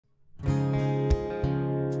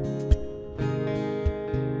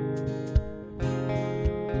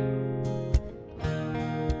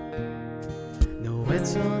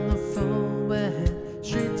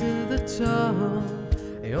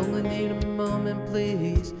morning,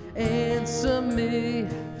 please answer me.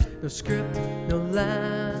 No script, no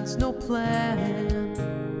lines, no plan.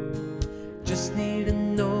 Just need to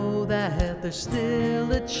know that there's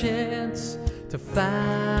still a chance to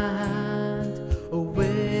find a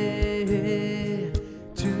way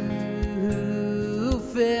to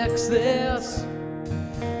fix this.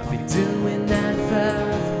 I'll be doing 9 to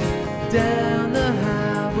 5 down the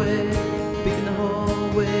highway, thinking the whole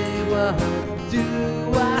way, what do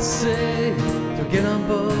I say? So get on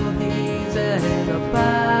both knees and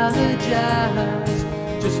apologize.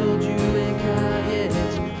 Just hold you and cry,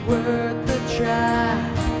 it's worth a try.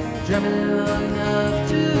 Drive me long enough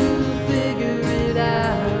to figure it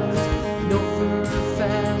out. Know for a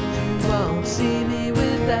fact you won't see me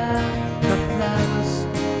without my flowers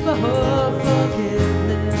for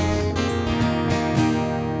forgiveness.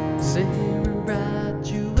 Say and write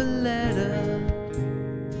you a letter.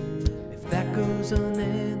 If that goes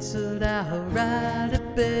unanswered, I'll write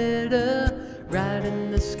it better. Right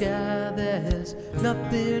in the sky, there's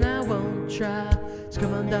nothing I won't try. So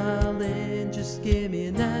come on, darling, just give me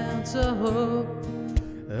an ounce of hope.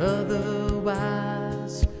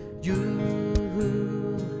 Otherwise,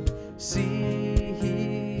 you'll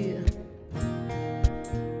see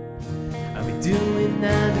I'll be doing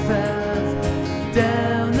 9 to 5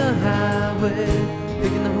 down the highway,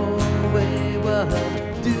 thinking the whole way, what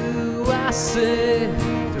do I say?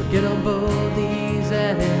 So get on both knees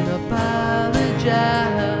and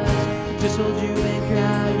apologize. Just hold you and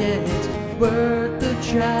cry, yeah, it's worth a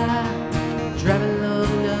try. Driving long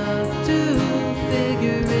enough to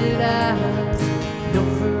figure it out. Know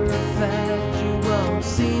for a fact you won't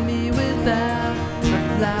see me without my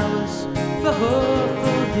flowers for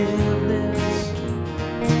forgiveness.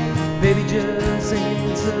 Baby, just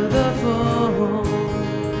answer the phone.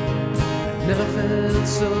 Never felt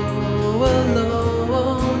so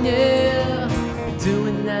alone, yeah.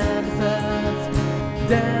 Doing 9 to 5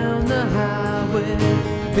 down the highway,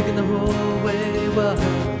 thinking the whole way, what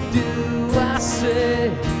do I say?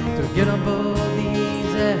 To get on both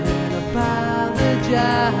knees and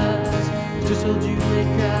apologize. Just hold you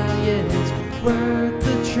and cry, yeah, it's worth a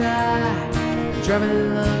try.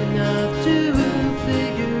 Driving long enough to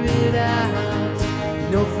figure it out.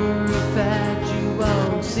 Know for a fact you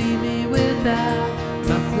won't see me without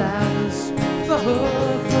my flowers for